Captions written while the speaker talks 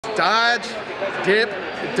Dodge, dip,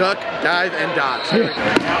 duck, dive, and dodge.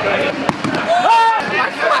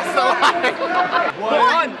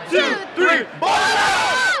 One, two, three,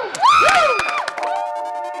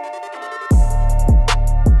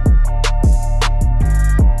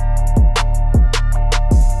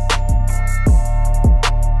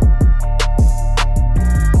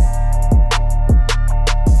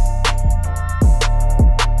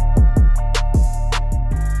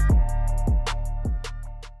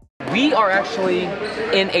 We are actually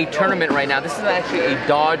in a tournament right now. This is actually a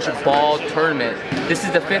dodgeball tournament. This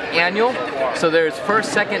is the 5th annual, so there's 1st,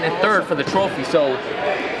 2nd, and 3rd for the trophy. So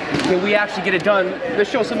can we actually get it done? Let's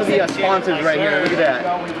show some of the sponsors right here. Look at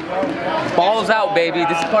that. Balls out, baby.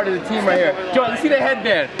 This is part of the team right here. Joe, let's see the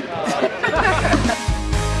headband.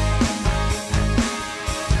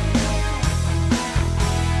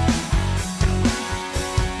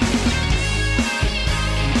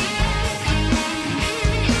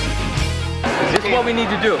 This is what we need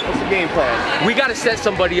to do. What's the game plan? We got to set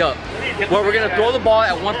somebody up where we're going to throw the ball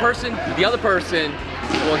at one person, the other person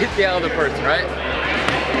will hit the other person, right?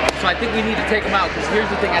 So I think we need to take them out, because here's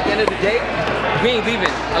the thing, at the end of the day, we ain't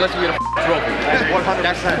leaving unless we get a trophy. 100%.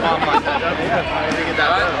 That's the bottom line. I get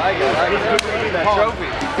that trophy.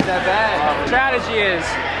 That bad. Strategy is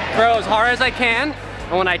throw as hard as I can,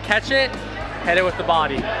 and when I catch it, hit it with the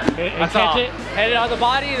body. That's all. Hit it on the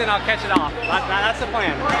body, then I'll catch it off. That's the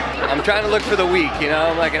plan. I'm trying to look for the weak, you know,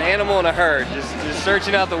 I'm like an animal in a herd, just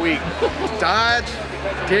searching out the weak. Dodge,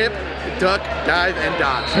 dip, duck, dive, and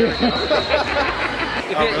dodge.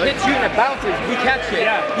 If it hits you and it bounces, we catch it.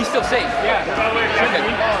 Yeah. He's still safe. Yeah.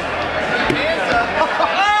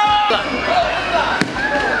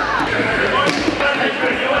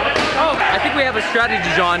 I think we have a strategy,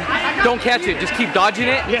 John. Don't catch it. Just keep dodging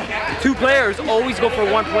it. Yeah. 2 players always go for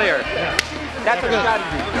 1 player. Yeah. That's our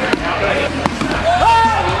strategy.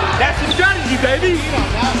 That's the strategy, baby.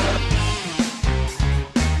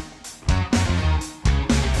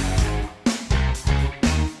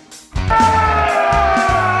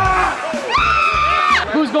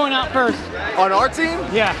 Who's going out first? On our team?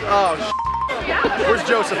 Yeah. Oh, where's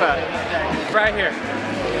Joseph at? Right here.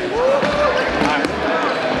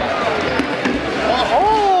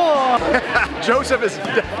 Oh! Joseph is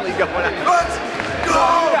definitely going out. Let's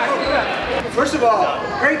go! First of all,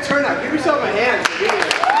 great turnout. Give yourself a hand for being here.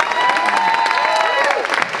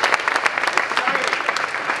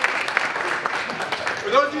 For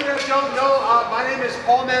those of you that don't know, my name is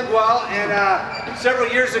Paul Manuel, and several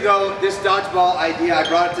years ago, this dodgeball idea, I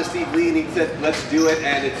brought it to Steve Lee, and he said, let's do it,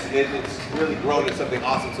 and it's really grown into something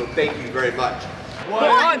awesome, so thank you very much.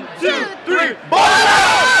 1, 2, 3,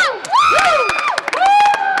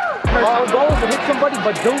 Our goal is to hit somebody,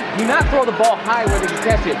 but do not throw the ball high where they can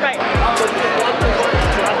catch it. Right.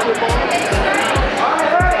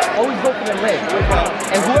 Always go for the leg.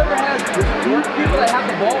 And whoever has, the 2 people that have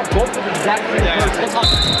the ball, go for the exact same person.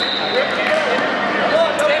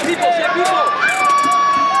 Same people, same people.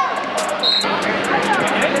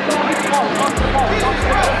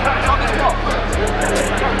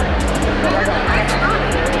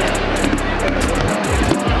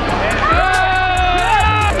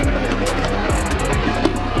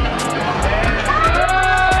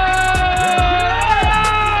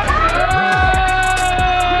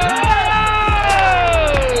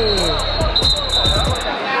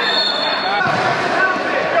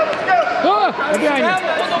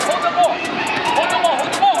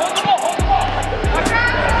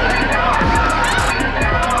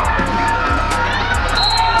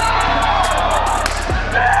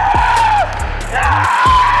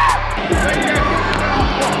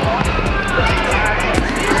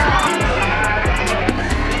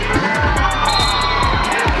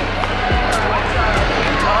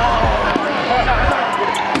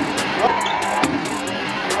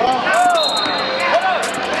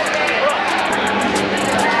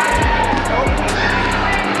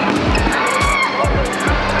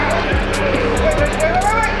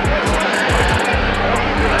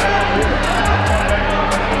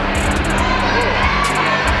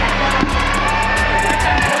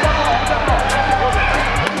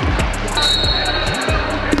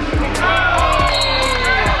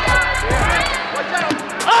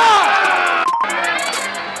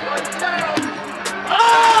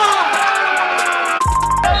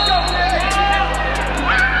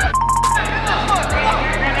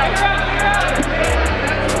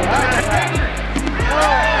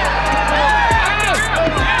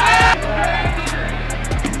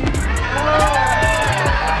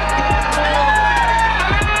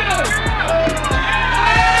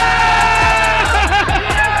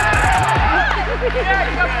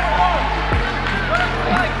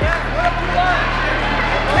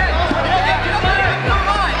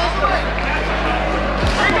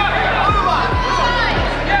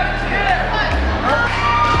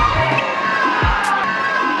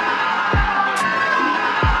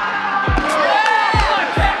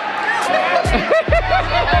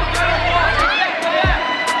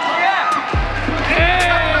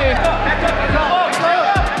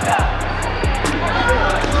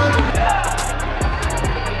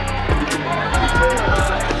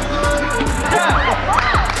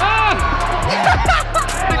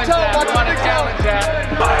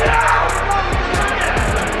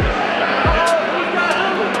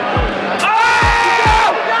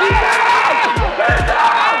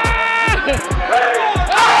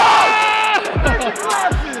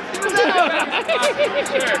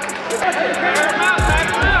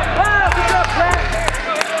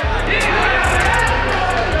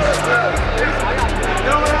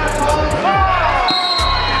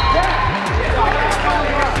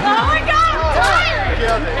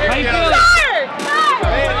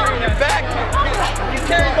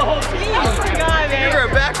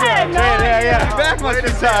 Back must be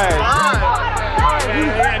tired.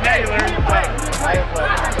 Now you learn to play.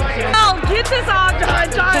 Oh, get this off,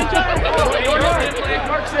 John.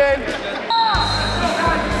 Mark's in.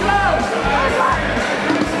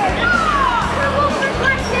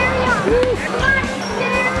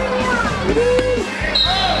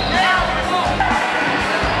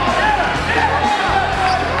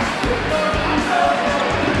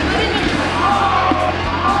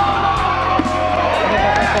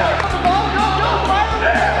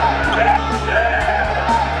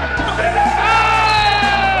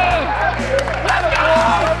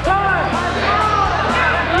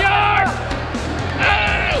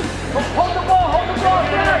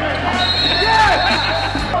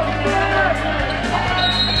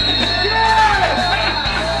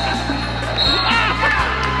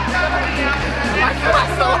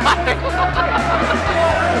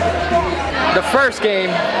 The first game,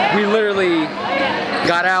 we literally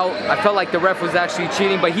got out. I felt like the ref was actually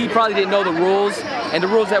cheating, but he probably didn't know the rules, and the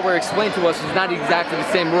rules that were explained to us was not exactly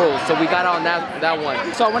the same rules, so we got out on that one.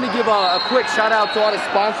 So I want to give a quick shout out to all the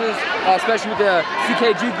sponsors, especially with the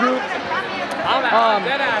CKG group.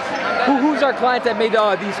 Who's our client that made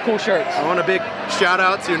these cool shirts? I want a big shout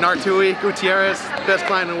out to Nartui Gutierrez, best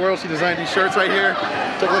client in the world. She designed these shirts right here.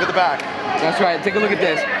 Take a look at the back. That's right, take a look at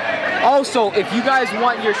this. Also, if you guys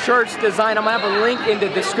want your shirts designed, I'm gonna have a link in the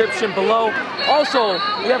description below. Also,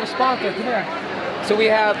 we have a sponsor, come here. So we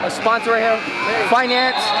have a sponsor right here,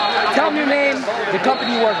 Finance. Tell them your name, the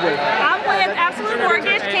company you work with. I'm with Absolute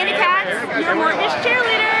Mortgage, Candy Cats, your mortgage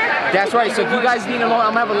cheerleader. That's right, so if you guys need a loan,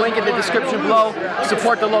 I'm gonna have a link in the description below.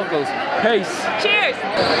 Support the locals. Peace. Cheers.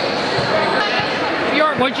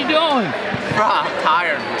 York, what you doing? Bro, I'm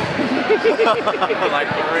tired. Like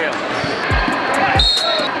for real.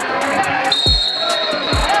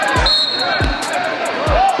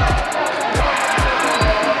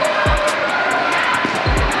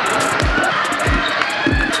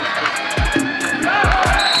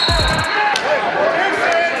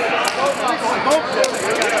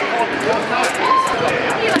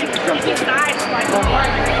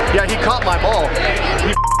 Yeah, he caught my ball.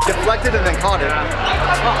 He deflected and then caught it.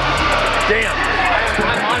 Damn.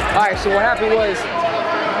 All right, so what happened was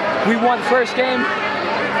we won the first game,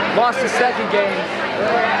 lost the second game.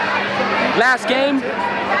 Last game,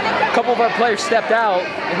 a couple of our players stepped out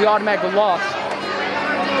and we automatically lost.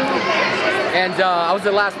 And I was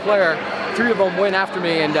the last player. 3 of them went after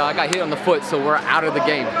me and I got hit on the foot, so we're out of the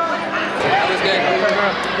game. That was good.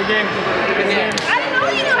 Good game. Good game. I didn't know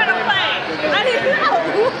you knew how to play. I didn't know.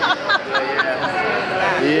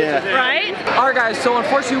 Yeah. Right? Alright guys, so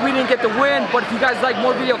unfortunately we didn't get the win, but if you guys like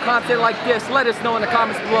more video content like this, let us know in the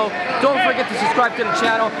comments below. Don't forget to subscribe to the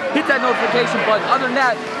channel, hit that notification button. Other than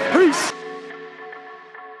that, peace!